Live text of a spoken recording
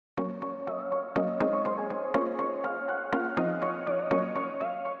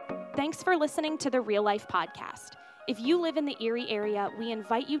Thanks for listening to the Real Life Podcast. If you live in the Erie area, we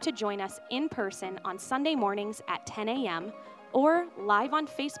invite you to join us in person on Sunday mornings at 10 a.m. or live on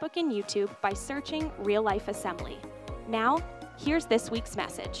Facebook and YouTube by searching Real Life Assembly. Now, here's this week's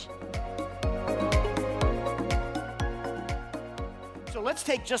message. So let's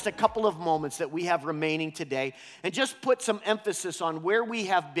take just a couple of moments that we have remaining today and just put some emphasis on where we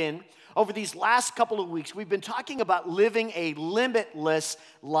have been over these last couple of weeks. We've been talking about living a limitless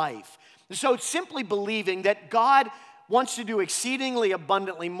life. So it's simply believing that God wants to do exceedingly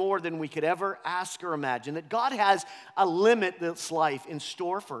abundantly more than we could ever ask or imagine, that God has a limitless life in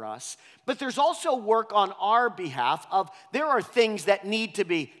store for us. But there's also work on our behalf of there are things that need to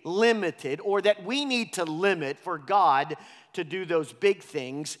be limited or that we need to limit for God to do those big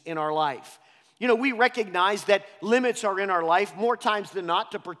things in our life. You know, we recognize that limits are in our life more times than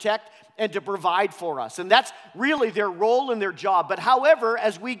not to protect and to provide for us. And that's really their role and their job. But however,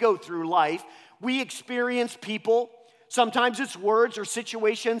 as we go through life, we experience people, sometimes it's words or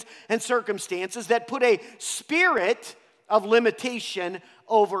situations and circumstances that put a spirit of limitation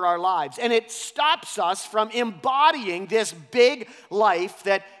over our lives. And it stops us from embodying this big life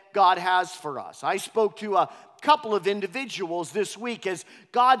that God has for us. I spoke to a couple of individuals this week as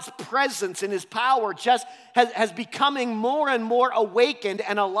God's presence and His power just has becoming more and more awakened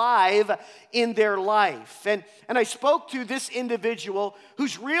and alive in their life. And I spoke to this individual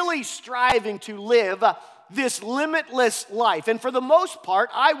who's really striving to live this limitless life. And for the most part,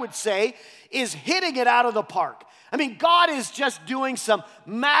 I would say, is hitting it out of the park. I mean, God is just doing some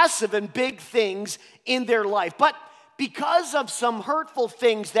massive and big things in their life. But because of some hurtful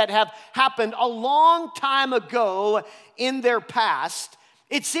things that have happened a long time ago in their past,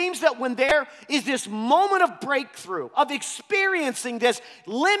 it seems that when there is this moment of breakthrough, of experiencing this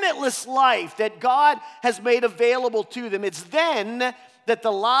limitless life that God has made available to them, it's then that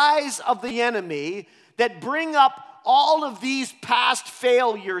the lies of the enemy that bring up all of these past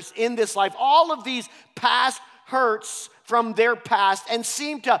failures in this life, all of these past hurts from their past, and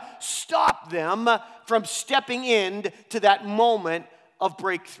seem to stop them from stepping into that moment of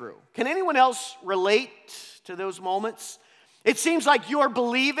breakthrough. Can anyone else relate to those moments? It seems like you're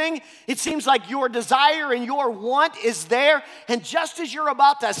believing, it seems like your desire and your want is there, and just as you're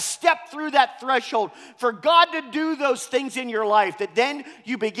about to step through that threshold for God to do those things in your life, that then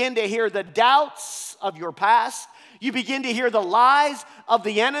you begin to hear the doubts of your past. You begin to hear the lies of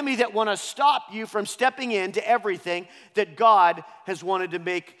the enemy that want to stop you from stepping into everything that God has wanted to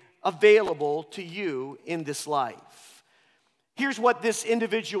make available to you in this life. Here's what this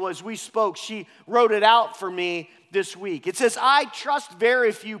individual, as we spoke, she wrote it out for me this week. It says, I trust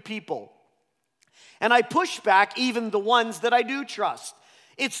very few people, and I push back even the ones that I do trust.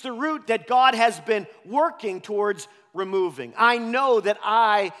 It's the root that God has been working towards removing. I know that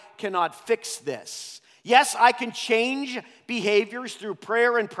I cannot fix this. Yes, I can change behaviors through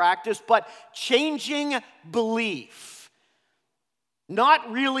prayer and practice, but changing belief,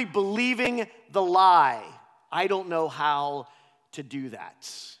 not really believing the lie, I don't know how to do that.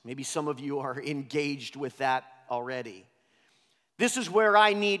 Maybe some of you are engaged with that already. This is where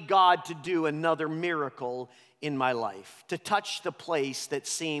I need God to do another miracle in my life, to touch the place that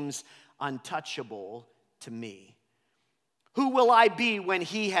seems untouchable to me. Who will I be when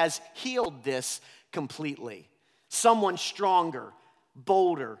He has healed this completely? Someone stronger,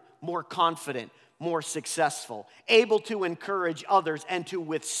 bolder, more confident, more successful, able to encourage others and to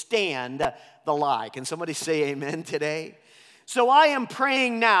withstand the lie. Can somebody say amen today? So I am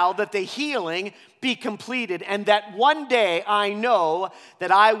praying now that the healing be completed and that one day I know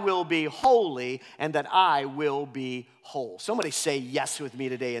that I will be holy and that I will be whole. Somebody say yes with me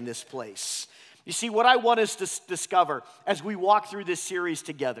today in this place. You see, what I want us to discover as we walk through this series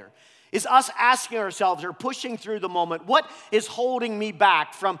together is us asking ourselves or pushing through the moment, what is holding me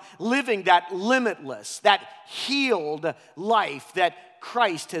back from living that limitless, that healed life that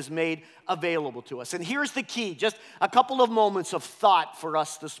Christ has made available to us? And here's the key, just a couple of moments of thought for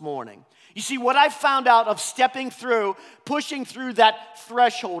us this morning. You see, what I found out of stepping through, pushing through that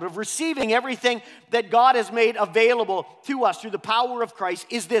threshold of receiving everything that God has made available to us through the power of Christ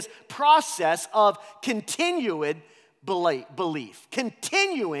is this process of continued belief,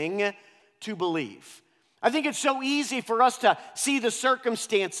 continuing to believe. I think it's so easy for us to see the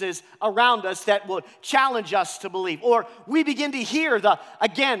circumstances around us that will challenge us to believe. Or we begin to hear the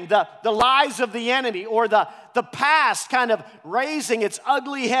lies of the enemy or the the past kind of raising its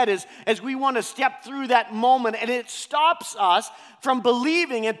ugly head as we want to step through that moment, and it stops us from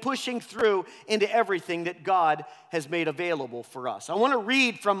believing and pushing through into everything that God has made available for us. I want to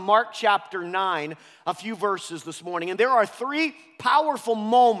read from Mark chapter 9 a few verses this morning, and there are three powerful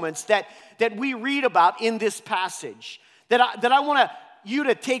moments that we read about in this passage that I want you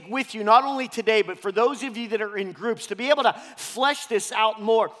to take with you, not only today, but for those of you that are in groups, to be able to flesh this out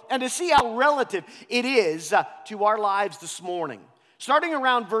more and to see how relative it is to our lives this morning. Starting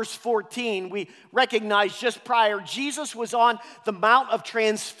around verse 14, we recognize just prior, Jesus was on the Mount of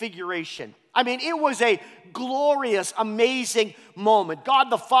Transfiguration. I mean, it was a glorious, amazing moment. God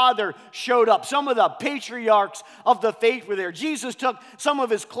the Father showed up. Some of the patriarchs of the faith were there. Jesus took some of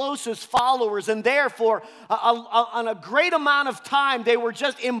his closest followers, and therefore, on a great amount of time, they were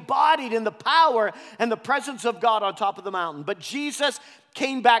just embodied in the power and the presence of God on top of the mountain. But Jesus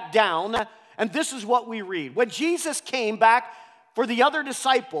came back down, and this is what we read. When Jesus came back for the other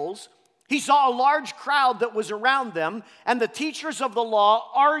disciples, he saw a large crowd that was around them and the teachers of the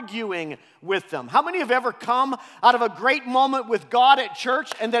law arguing with them. How many have ever come out of a great moment with God at church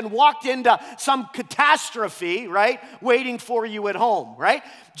and then walked into some catastrophe, right, waiting for you at home, right?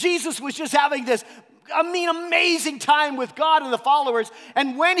 Jesus was just having this amazing time with God and the followers.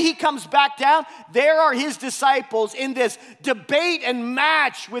 And when he comes back down, there are his disciples in this debate and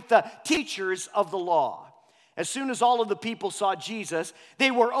match with the teachers of the law. As soon as all of the people saw Jesus,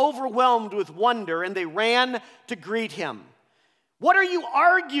 they were overwhelmed with wonder and they ran to greet him. "What are you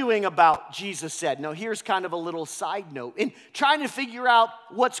arguing about?" Jesus said. Now here's kind of a little side note. In trying to figure out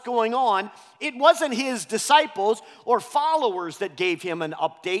what's going on, it wasn't his disciples or followers that gave him an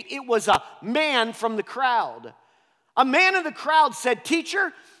update. It was a man from the crowd. A man in the crowd said,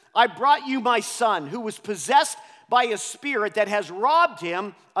 "Teacher, I brought you my son who was possessed by a spirit that has robbed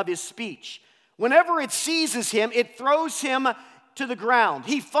him of his speech. Whenever it seizes him, it throws him to the ground.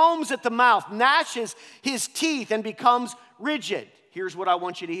 He foams at the mouth, gnashes his teeth, and becomes rigid." Here's what I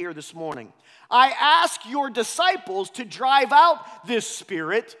want you to hear this morning. "I asked your disciples to drive out this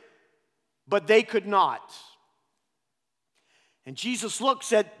spirit, but they could not." And Jesus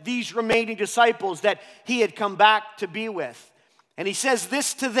looks at these remaining disciples that he had come back to be with. And he says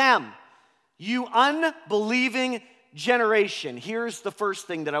this to them, "You unbelieving generation." Here's the first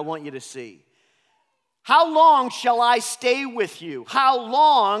thing that I want you to see. "How long shall I stay with you? How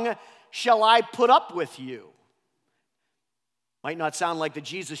long shall I put up with you?" Might not sound like the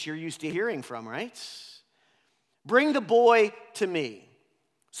Jesus you're used to hearing from, right? "Bring the boy to me."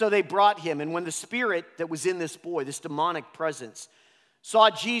 So they brought him, and when the spirit that was in this boy, this demonic presence,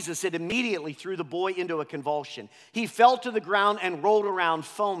 saw Jesus, it immediately threw the boy into a convulsion. He fell to the ground and rolled around,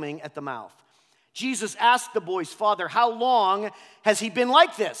 foaming at the mouth. Jesus asked the boy's father, "How long has he been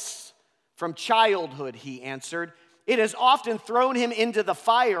like this?" "From childhood," he answered. "It has often thrown him into the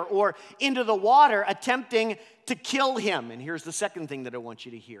fire or into the water, attempting to kill him." And here's the second thing that I want you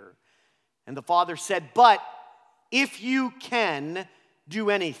to hear. And the father said, "But if you can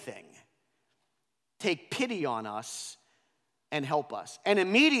do anything, take pity on us and help us." And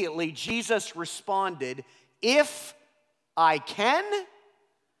immediately Jesus responded, "If I can?"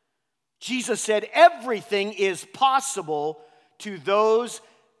 Jesus said, "Everything is possible to those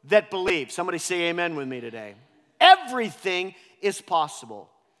that believe." Somebody say amen with me today. Everything is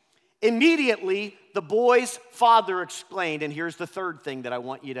possible. Immediately, the boy's father explained, and here's the third thing that I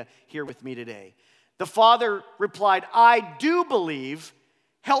want you to hear with me today. The father replied, "I do believe.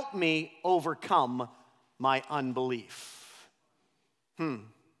 Help me overcome my unbelief."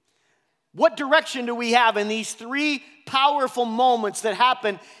 What direction do we have in these three powerful moments that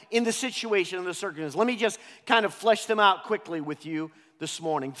happen in the situation and the circumstances? Let me just kind of flesh them out quickly with you this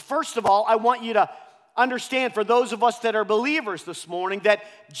morning. First of all, I want you to understand, for those of us that are believers this morning, that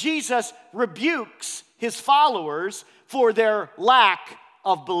Jesus rebukes his followers for their lack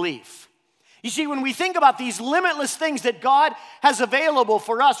of belief. You see, when we think about these limitless things that God has available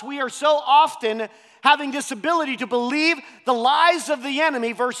for us, we are so often having this ability to believe the lies of the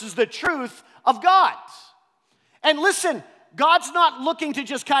enemy versus the truth of God. And listen, God's not looking to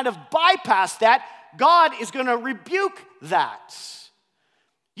just kind of bypass that. God is going to rebuke that.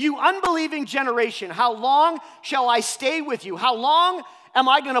 "You unbelieving generation, how long shall I stay with you? How long am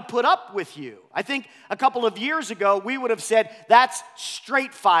I going to put up with you?" I think a couple of years ago, we would have said, "That's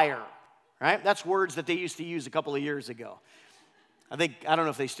straight fire," right? That's words that they used to use a couple of years ago. I don't know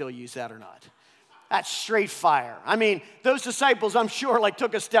if they still use that or not. That's straight fire. I mean, those disciples, I'm sure,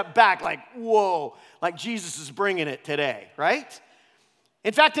 took a step back, whoa, like Jesus is bringing it today, right?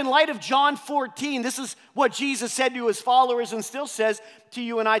 In fact, in light of John 14, this is what Jesus said to his followers and still says to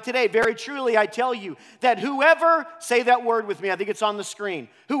you and I today. Very truly, I tell you that whoever, say that word with me, I think it's on the screen.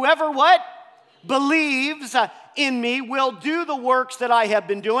 Whoever what? Believes in me will do the works that I have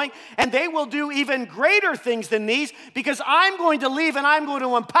been doing, and they will do even greater things than these, because I'm going to leave and I'm going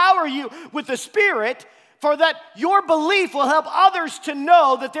to empower you with the Spirit, for that your belief will help others to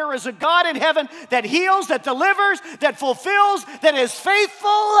know that there is a God in heaven that heals, that delivers, that fulfills, that is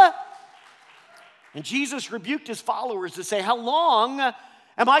faithful. And Jesus rebuked his followers to say, how long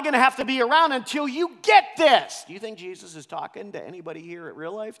am I going to have to be around until you get this? Do you think Jesus is talking to anybody here at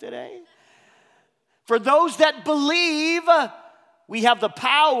Real Life today? For those that believe, we have the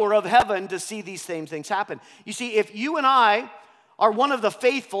power of heaven to see these same things happen. You see, if you and I are one of the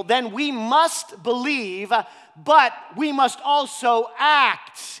faithful, then we must believe, but we must also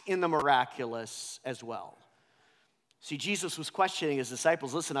act in the miraculous as well. See, Jesus was questioning his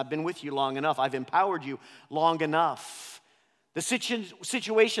disciples. Listen, I've been with you long enough. I've empowered you long enough. The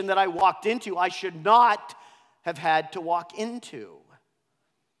situation that I walked into, I should not have had to walk into.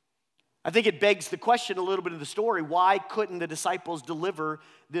 I think it begs the question a little bit of the story. Why couldn't the disciples deliver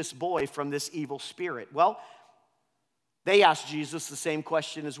this boy from this evil spirit? Well, they asked Jesus the same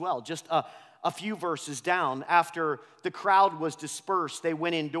question as well. Just a few verses down, after the crowd was dispersed, they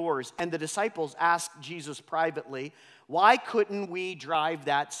went indoors, and the disciples asked Jesus privately, why couldn't we drive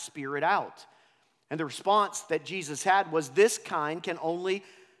that spirit out? And the response that Jesus had was, this kind can only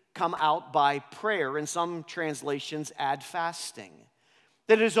come out by prayer, and some translations add fasting.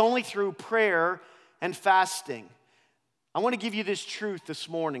 That it is only through prayer and fasting. I want to give you this truth this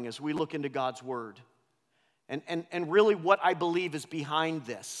morning as we look into God's Word. And really what I believe is behind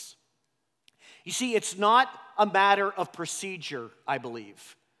this. You see, it's not a matter of procedure, I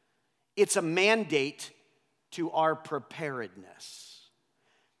believe. It's a mandate to our preparedness.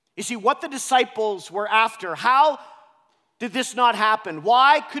 You see, what the disciples were after, how did this not happen?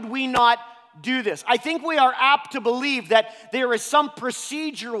 Why could we not do this? I think we are apt to believe that there is some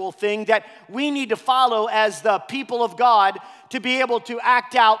procedural thing that we need to follow as the people of God to be able to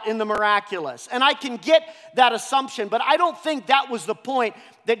act out in the miraculous. And I can get that assumption, but I don't think that was the point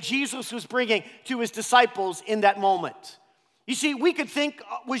that Jesus was bringing to his disciples in that moment. You see, we could think,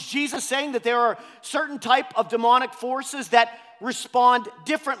 was Jesus saying that there are certain type of demonic forces that respond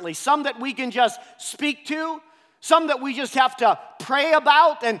differently? Some that we can just speak to, some that we just have to pray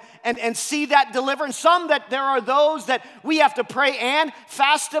about and see that deliverance. Some that there are those that we have to pray and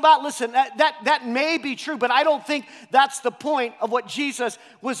fast about. Listen, that may be true, but I don't think that's the point of what Jesus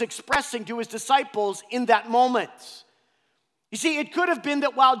was expressing to his disciples in that moment. You see, it could have been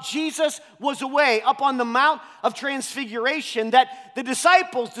that while Jesus was away up on the Mount of Transfiguration, that the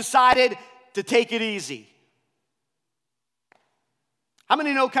disciples decided to take it easy. How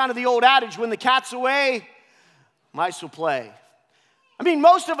many know kind of the old adage, when the cat's away, mice will play? I mean,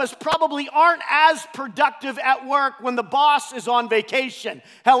 most of us probably aren't as productive at work when the boss is on vacation.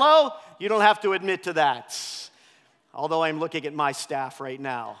 Hello? You don't have to admit to that. Although I'm looking at my staff right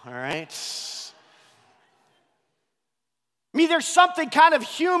now, all right? I mean, there's something kind of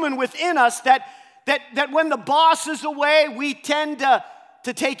human within us that when the boss is away, we tend to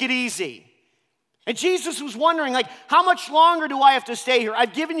take it easy. And Jesus was wondering, like, how much longer do I have to stay here?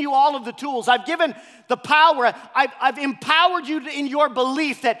 I've given you all of the tools. I've given the power. I've empowered you in your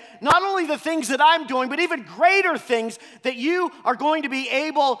belief that not only the things that I'm doing, but even greater things that you are going to be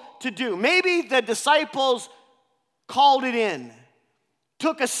able to do. Maybe the disciples called it in,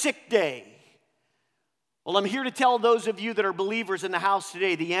 took a sick day. Well, I'm here to tell those of you that are believers in the house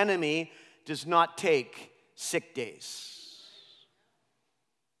today, the enemy does not take sick days.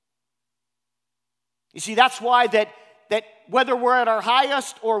 You see, that's why that whether we're at our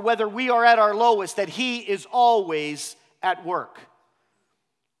highest or whether we are at our lowest, that he is always at work.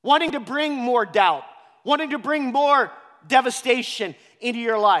 Wanting to bring more doubt, wanting to bring more devastation into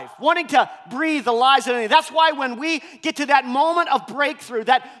your life, wanting to breathe the lies of the enemy. That's why when we get to that moment of breakthrough,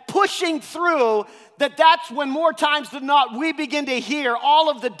 that pushing through, that's when more times than not we begin to hear all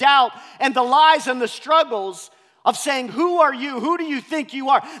of the doubt and the lies and the struggles of saying, who are you? Who do you think you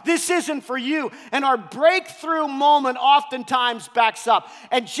are? This isn't for you. And our breakthrough moment oftentimes backs up.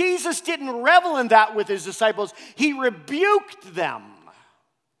 And Jesus didn't revel in that with his disciples. He rebuked them.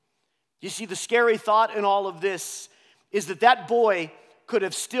 You see, the scary thought in all of this is that boy could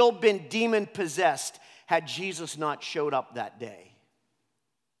have still been demon-possessed had Jesus not showed up that day.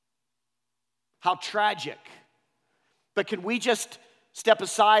 How tragic. But can we just step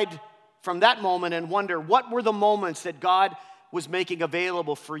aside from that moment and wonder, what were the moments that God was making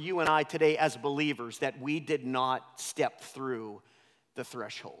available for you and I today as believers that we did not step through the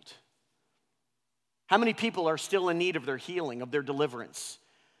threshold? How many people are still in need of their healing, of their deliverance?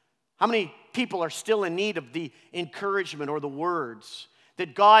 How many people are still in need of the encouragement or the words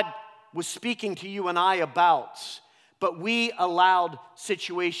that God was speaking to you and I about, but we allowed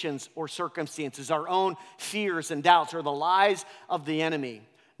situations or circumstances, our own fears and doubts, or the lies of the enemy,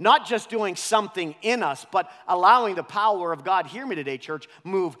 not just doing something in us, but allowing the power of God, hear me today, church,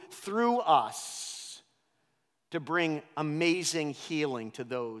 move through us to bring amazing healing to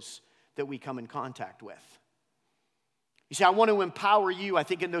those that we come in contact with. You see, I want to empower you. I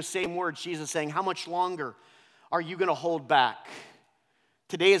think in those same words, Jesus saying, how much longer are you going to hold back?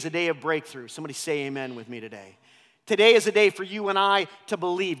 Today is a day of breakthrough. Somebody say amen with me today. Today is a day for you and I to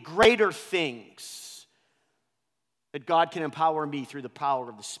believe greater things, that God can empower me through the power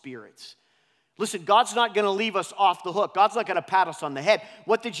of the Spirit. Listen, God's not going to leave us off the hook. God's not going to pat us on the head.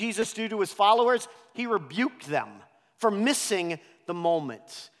 What did Jesus do to his followers? He rebuked them for missing the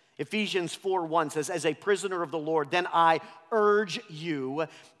moment. Ephesians 4:1 says, as a prisoner of the Lord, then I urge you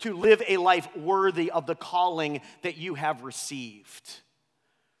to live a life worthy of the calling that you have received.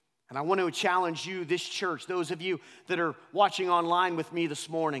 And I want to challenge you, this church, those of you that are watching online with me this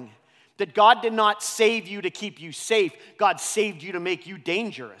morning, that God did not save you to keep you safe. God saved you to make you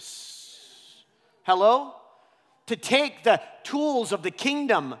dangerous. Hello? To take the tools of the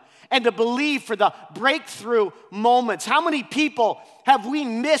kingdom and to believe for the breakthrough moments. How many people have we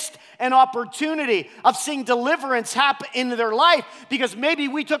missed an opportunity of seeing deliverance happen into their life because maybe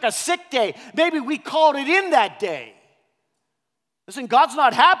we took a sick day, maybe we called it in that day? Listen, God's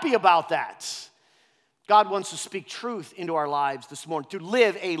not happy about that. God wants to speak truth into our lives this morning, to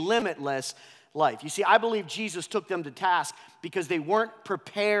live a limitless life. You see, I believe Jesus took them to task because they weren't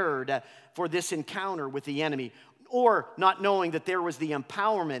prepared for this encounter with the enemy, or not knowing that there was the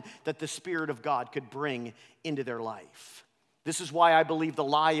empowerment that the Spirit of God could bring into their life. This is why I believe the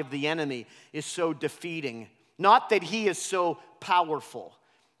lie of the enemy is so defeating. Not that he is so powerful.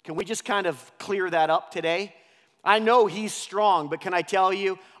 Can we just kind of clear that up today? I know he's strong, but can I tell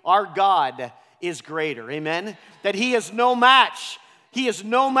you, our God is greater, amen? That he is no match. He is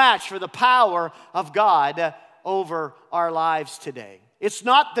no match for the power of God over our lives today. It's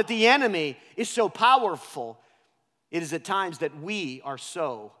not that the enemy is so powerful. It is at times that we are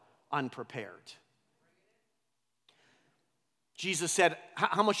so unprepared. Jesus said,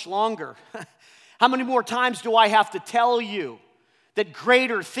 how much longer? How many more times do I have to tell you that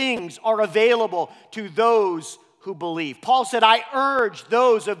greater things are available to those who believe? Paul said, I urge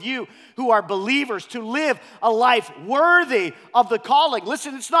those of you who are believers to live a life worthy of the calling.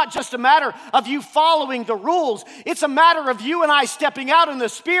 Listen, it's not just a matter of you following the rules. It's a matter of you and I stepping out in the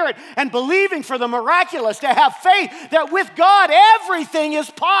Spirit and believing for the miraculous, to have faith that with God everything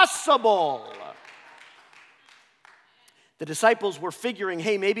is possible. The disciples were figuring,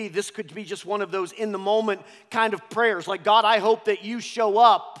 hey, maybe this could be just one of those in-the-moment kind of prayers, like, God, I hope that you show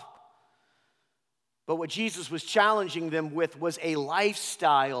up. But what Jesus was challenging them with was a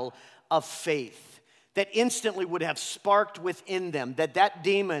lifestyle of faith that instantly would have sparked within them that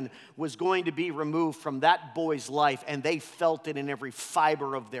demon was going to be removed from that boy's life, and they felt it in every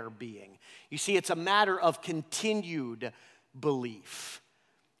fiber of their being. You see, it's a matter of continued belief.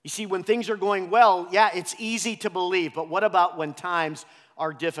 You see, when things are going well, yeah, it's easy to believe, but what about when times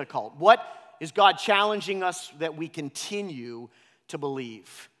are difficult? What is God challenging us that we continue to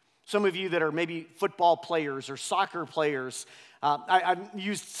believe? Some of you that are maybe football players or soccer players, I've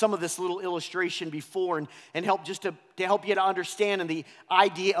used some of this little illustration before and help just to help you to understand the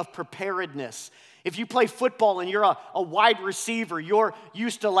idea of preparedness. If you play football and you're a wide receiver, you're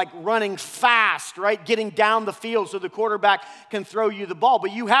used to like running fast, right? Getting down the field so the quarterback can throw you the ball.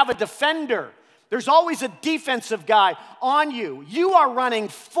 But you have a defender. There's always a defensive guy on you. You are running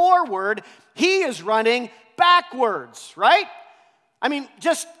forward. He is running backwards, right? I mean,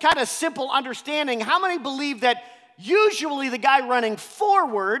 just kind of simple understanding. How many believe that usually the guy running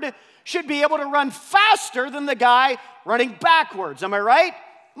forward should be able to run faster than the guy running backwards? Am I right?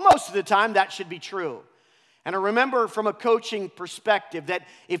 Most of the time, that should be true. And I remember from a coaching perspective that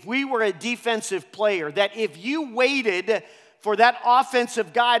if we were a defensive player, that if you waited for that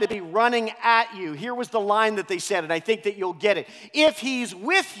offensive guy to be running at you, here was the line that they said, and I think that you'll get it. If he's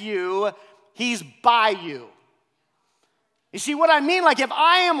with you, he's by you. You see what I mean? Like if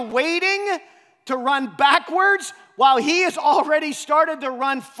I am waiting to run backwards while he has already started to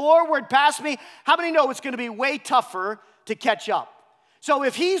run forward past me, how many know it's going to be way tougher to catch up? So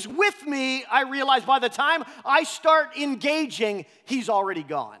if he's with me, I realize by the time I start engaging, he's already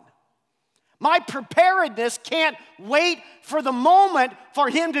gone. My preparedness can't wait for the moment for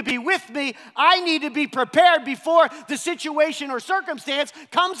him to be with me. I need to be prepared before the situation or circumstance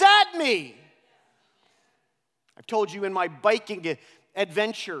comes at me. I've told you in my biking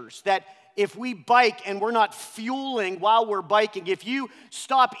adventures that if we bike and we're not fueling while we're biking, if you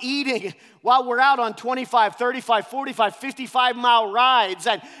stop eating while we're out on 25, 35, 45, 55-mile rides,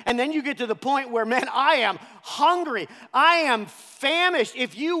 and then you get to the point where, man, I am hungry, I am famished.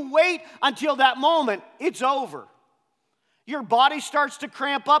 If you wait until that moment, it's over. Your body starts to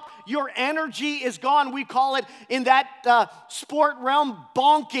cramp up. Your energy is gone. We call it in that sport realm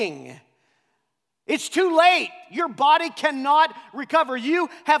bonking. It's too late. Your body cannot recover. You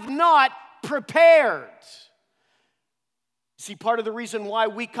have not prepared. See, part of the reason why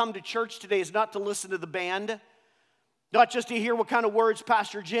we come to church today is not to listen to the band, not just to hear what kind of words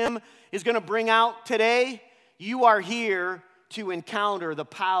Pastor Jim is going to bring out today. You are here to encounter the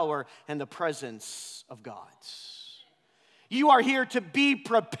power and the presence of God. You are here to be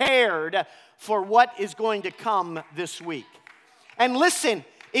prepared for what is going to come this week. And listen,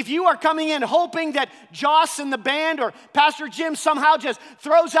 if you are coming in hoping that Joss and the band or Pastor Jim somehow just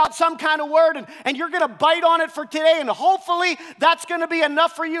throws out some kind of word and you're going to bite on it for today and hopefully that's going to be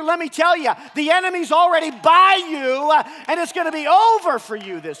enough for you, let me tell you, the enemy's already by you and it's going to be over for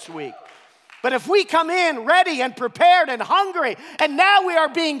you this week. But if we come in ready and prepared and hungry, and now we are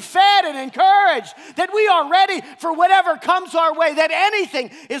being fed and encouraged, that we are ready for whatever comes our way, that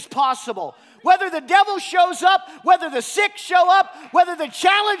anything is possible. Whether the devil shows up, whether the sick show up, whether the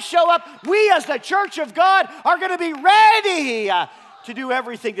challenge show up, we as the church of God are going to be ready to do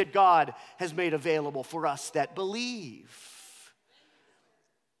everything that God has made available for us that believe.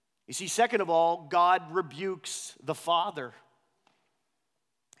 You see, second of all, God rebukes the Father.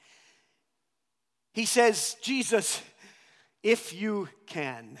 He says, Jesus, if you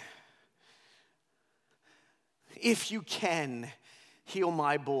can heal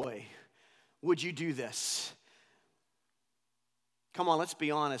my boy, would you do this? Come on, let's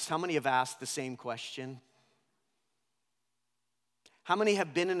be honest. How many have asked the same question? How many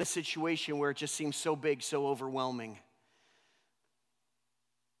have been in a situation where it just seems so big, so overwhelming?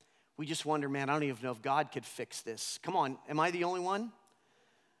 We just wonder, man, I don't even know if God could fix this. Come on, am I the only one?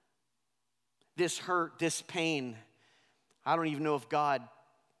 This hurt, this pain, I don't even know if God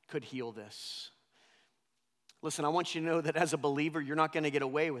could heal this. Listen, I want you to know that as a believer, you're not going to get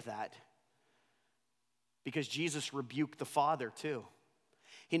away with that. Because Jesus rebuked the Father too.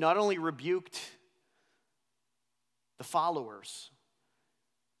 He not only rebuked the followers,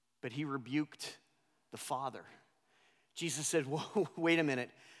 but he rebuked the Father. Jesus said, whoa, wait a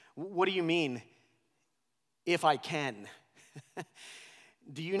minute. What do you mean, if I can?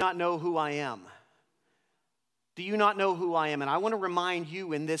 Do you not know who I am? Do you not know who I am? And I want to remind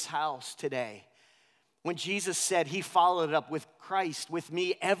you in this house today, when Jesus said he followed it up with Christ, with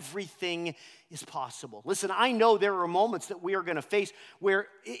me, everything is possible. Listen, I know there are moments that we are going to face where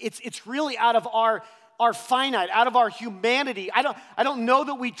it's really out of our finite, out of our humanity. I don't know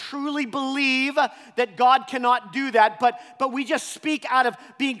that we truly believe that God cannot do that, but we just speak out of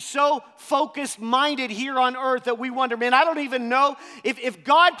being so focused-minded here on earth that we wonder, man, I don't even know if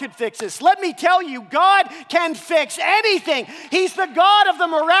God could fix this. Let me tell you, God can fix anything. He's the God of the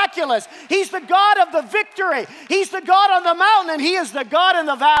miraculous. He's the God of the victory. He's the God on the mountain, and he is the God in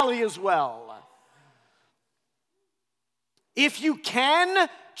the valley as well. If you can,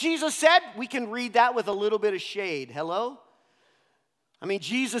 Jesus said, we can read that with a little bit of shade. Hello? I mean,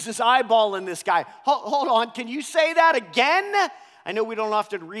 Jesus is eyeballing this guy. Hold on, can you say that again? I know we don't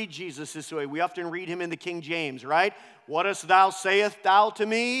often read Jesus this way. We often read him in the King James, right? What dost thou sayest thou to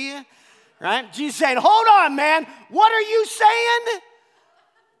me? Right? Jesus saying, hold on, man. What are you saying?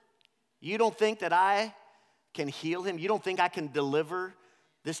 You don't think that I can heal him? You don't think I can deliver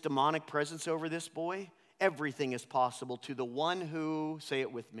this demonic presence over this boy? Everything is possible to the one who, say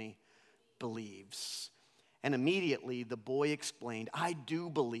it with me, believes. And immediately the boy explained, I do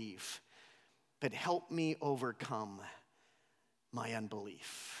believe, but help me overcome my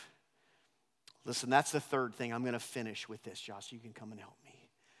unbelief. Listen, that's the third thing. I'm going to finish with this, Josh. You can come and help me.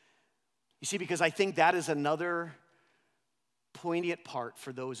 You see, because I think that is another poignant part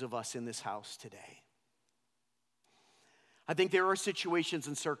for those of us in this house today. I think there are situations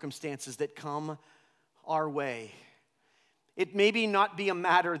and circumstances that come our way. It may not be a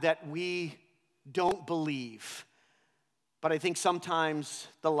matter that we don't believe, but I think sometimes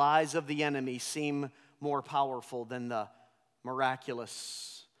the lies of the enemy seem more powerful than the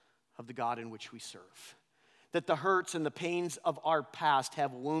miraculous of the God in which we serve. That the hurts and the pains of our past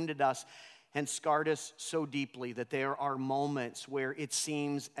have wounded us and scarred us so deeply that there are moments where it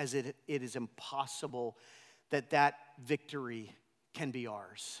seems as it is impossible that victory can be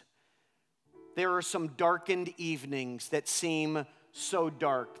ours. There are some darkened evenings that seem so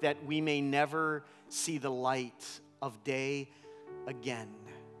dark that we may never see the light of day again.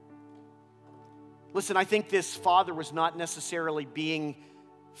 Listen, I think this father was not necessarily being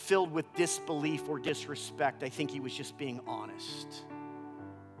filled with disbelief or disrespect. I think he was just being honest.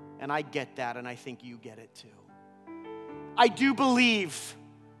 And I get that, and I think you get it too. I do believe,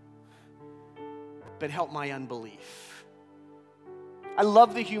 but help my unbelief. I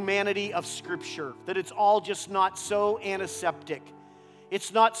love the humanity of Scripture, that it's all just not so antiseptic.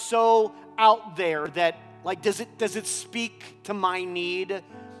 It's not so out there that, like, does it speak to my need?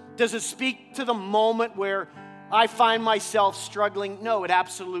 Does it speak to the moment where I find myself struggling? No, it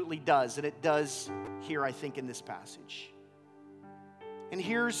absolutely does, and it does here, I think, in this passage. And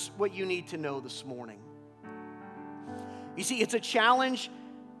here's what you need to know this morning. You see, it's a challenge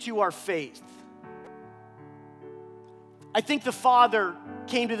to our faith. I think the father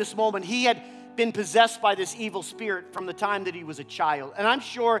came to this moment. He had been possessed by this evil spirit from the time that he was a child. And I'm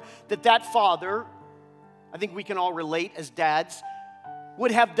sure that father, I think we can all relate as dads,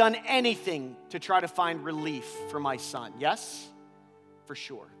 would have done anything to try to find relief for my son. Yes? For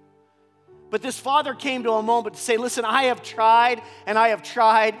sure. But this father came to a moment to say, listen, I have tried, and I have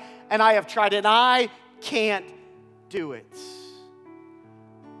tried, and I have tried, and I can't do it.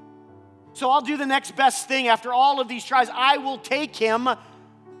 So I'll do the next best thing after all of these tries. I will take him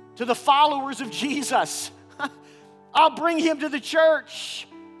to the followers of Jesus. I'll bring him to the church.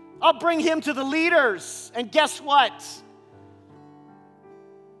 I'll bring him to the leaders. And guess what?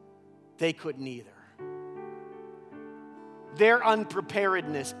 They couldn't either. Their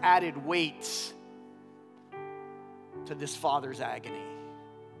unpreparedness added weight to this father's agony.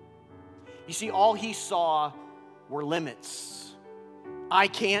 You see, all he saw were limits. I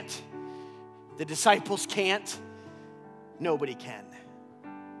can't. The disciples can't. Nobody can.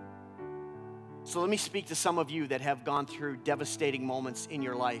 So let me speak to some of you that have gone through devastating moments in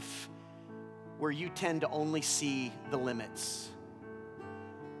your life where you tend to only see the limits.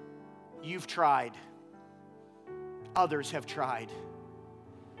 You've tried. Others have tried.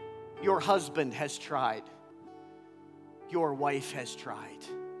 Your husband has tried. Your wife has tried.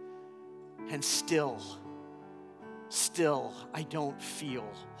 And still, I don't feel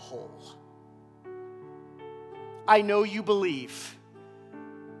whole. I know you believe.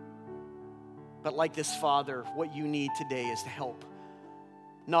 But like this father, what you need today is the help,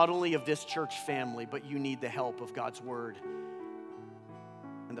 not only of this church family, but you need the help of God's word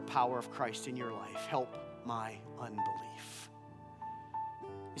and the power of Christ in your life. Help my unbelief.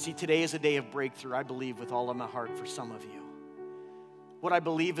 You see, today is a day of breakthrough, I believe with all of my heart for some of you. What I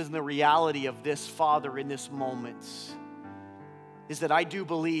believe is in the reality of this father in this moment is that I do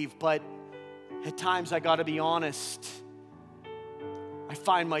believe, but at times I got to be honest, I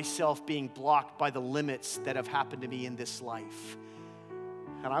find myself being blocked by the limits that have happened to me in this life.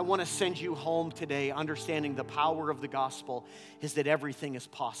 And I want to send you home today understanding the power of the gospel is that everything is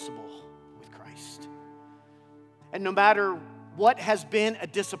possible with Christ. And no matter what has been a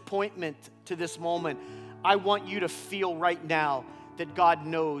disappointment to this moment, I want you to feel right now that God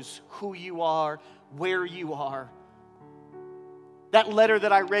knows who you are, where you are. That letter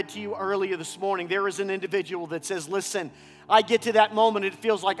that I read to you earlier this morning, there is an individual that says, listen, I get to that moment, it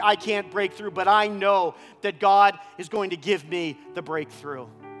feels like I can't break through, but I know that God is going to give me the breakthrough.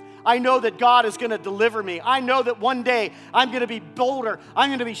 I know that God is going to deliver me. I know that one day I'm going to be bolder. I'm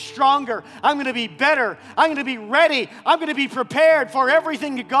going to be stronger. I'm going to be better. I'm going to be ready. I'm going to be prepared for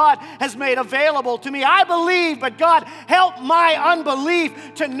everything that God has made available to me. I believe, but God, help my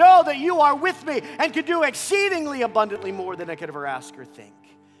unbelief to know that you are with me and can do exceedingly abundantly more than I could ever ask or think.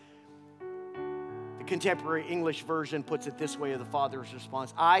 The contemporary English version puts it this way of the Father's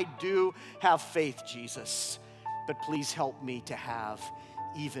response: I do have faith, Jesus, but please help me to have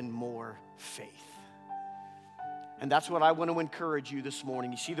even more faith. And that's what I want to encourage you this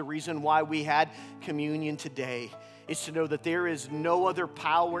morning. You see, the reason why we had communion today is to know that there is no other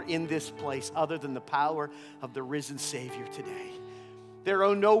power in this place other than the power of the risen Savior today. There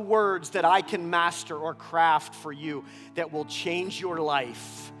are no words that I can master or craft for you that will change your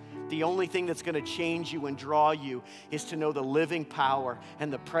life. The only thing that's going to change you and draw you is to know the living power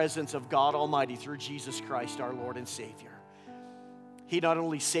and the presence of God Almighty through Jesus Christ, our Lord and Savior. He not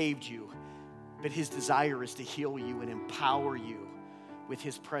only saved you, but his desire is to heal you and empower you with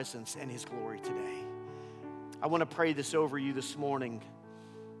his presence and his glory today. I want to pray this over you this morning.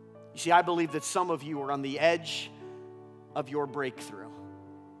 You see, I believe that some of you are on the edge of your breakthrough.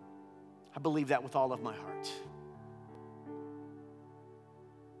 I believe that with all of my heart.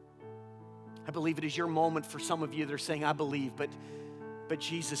 I believe it is your moment for some of you that are saying, I believe, but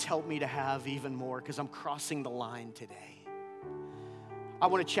Jesus, help me to have even more because I'm crossing the line today. I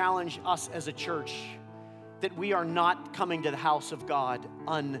want to challenge us as a church that we are not coming to the house of God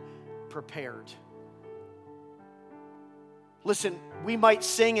unprepared. Listen, we might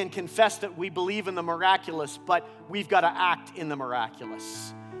sing and confess that we believe in the miraculous, but we've got to act in the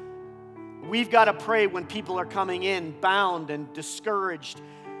miraculous. We've got to pray when people are coming in bound and discouraged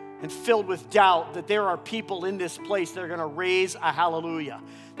and filled with doubt, that there are people in this place that are going to raise a hallelujah,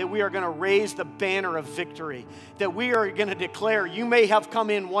 that we are going to raise the banner of victory, that we are going to declare, you may have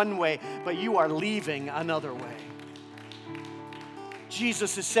come in one way, but you are leaving another way.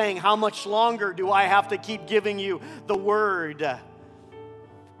 Jesus is saying, how much longer do I have to keep giving you the word?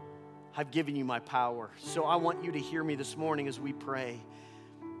 I've given you my power. So I want you to hear me this morning as we pray.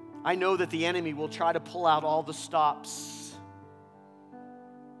 I know that the enemy will try to pull out all the stops,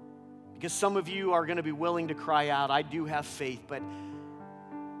 because some of you are going to be willing to cry out, I do have faith, but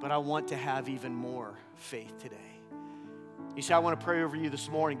I want to have even more faith today. You see, I want to pray over you this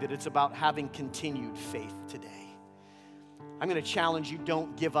morning that it's about having continued faith today. I'm going to challenge you,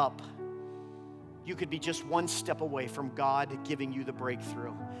 don't give up. You could be just one step away from God giving you the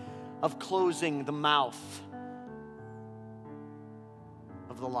breakthrough, of closing the mouth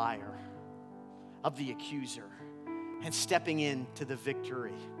of the liar, of the accuser, and stepping into the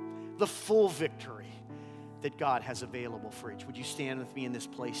victory, the full victory that God has available for each. Would you stand with me in this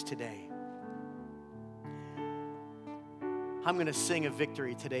place today? I'm going to sing a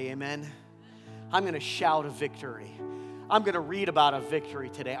victory today, amen? I'm going to shout a victory. I'm going to read about a victory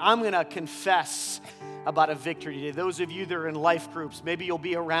today. I'm going to confess about a victory today. Those of you that are in life groups, maybe you'll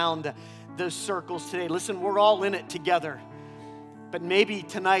be around those circles today. Listen, we're all in it together. But maybe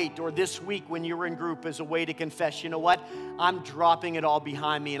tonight or this week when you're in group is a way to confess, you know what? I'm dropping it all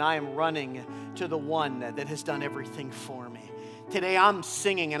behind me and I am running to the one that has done everything for me. Today I'm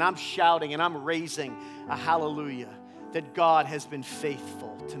singing and I'm shouting and I'm raising a hallelujah that God has been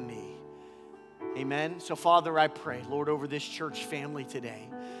faithful to me. Amen. So Father, I pray, Lord, over this church family today.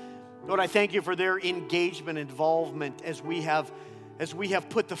 Lord, I thank you for their engagement, involvement as we have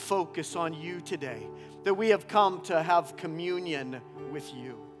put the focus on you today, that we have come to have communion with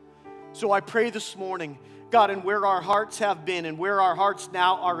you. So I pray this morning, God, and where our hearts have been and where our hearts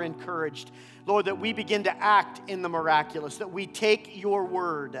now are encouraged, Lord, that we begin to act in the miraculous, that we take your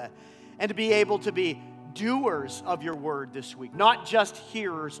word and to be able to be doers of your word this week, not just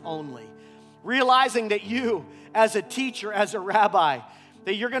hearers only. Realizing that you, as a teacher, as a rabbi,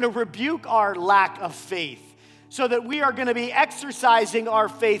 that you're going to rebuke our lack of faith, so that we are going to be exercising our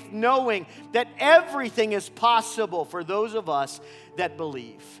faith, knowing that everything is possible for those of us that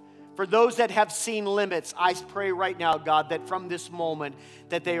believe. For those that have seen limits, I pray right now, God, that from this moment,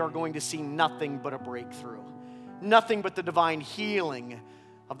 that they are going to see nothing but a breakthrough. Nothing but the divine healing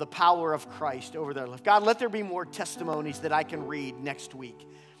of the power of Christ over their life. God, let there be more testimonies that I can read next week.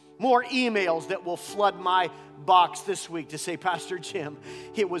 More emails that will flood my box this week to say, Pastor Jim,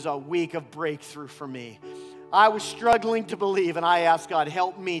 it was a week of breakthrough for me. I was struggling to believe, and I asked God,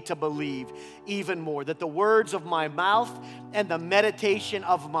 help me to believe even more, that the words of my mouth and the meditation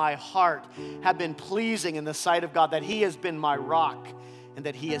of my heart have been pleasing in the sight of God, that He has been my rock and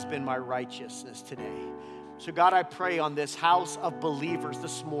that He has been my righteousness today. So God, I pray on this house of believers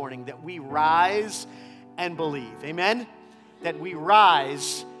this morning that we rise and believe. Amen? That we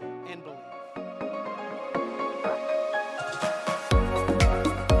rise and believe.